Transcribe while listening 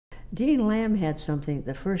Dean Lamb had something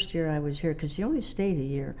the first year I was here, because she only stayed a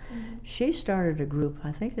year. She started a group,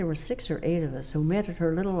 I think there were 6 or 8 of us, who met at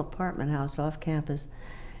her little apartment house off campus.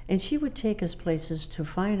 And she would take us places to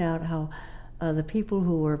find out how the people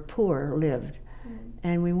who were poor lived.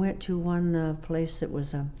 And we went to one place that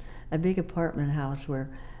was a big apartment house where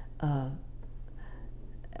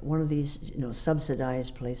one of these,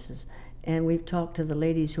 subsidized places. And we talked to the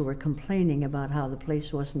ladies who were complaining about how the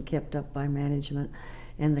place wasn't kept up by management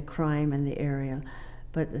and the crime in the area.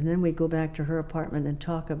 And then we'd go back to her apartment and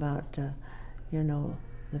talk about, the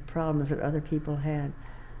problems that other people had.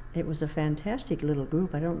 It was a fantastic little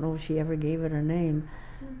group. I don't know if she ever gave it a name,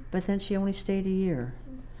 but then she only stayed a year.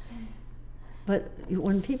 But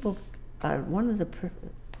when people, one of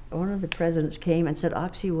the presidents came and said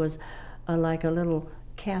Oxy was like a little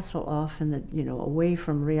castle off in the, away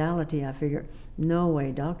from reality. I figured, no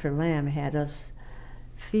way, Dr. Lamb had us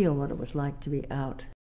feel what it was like to be out.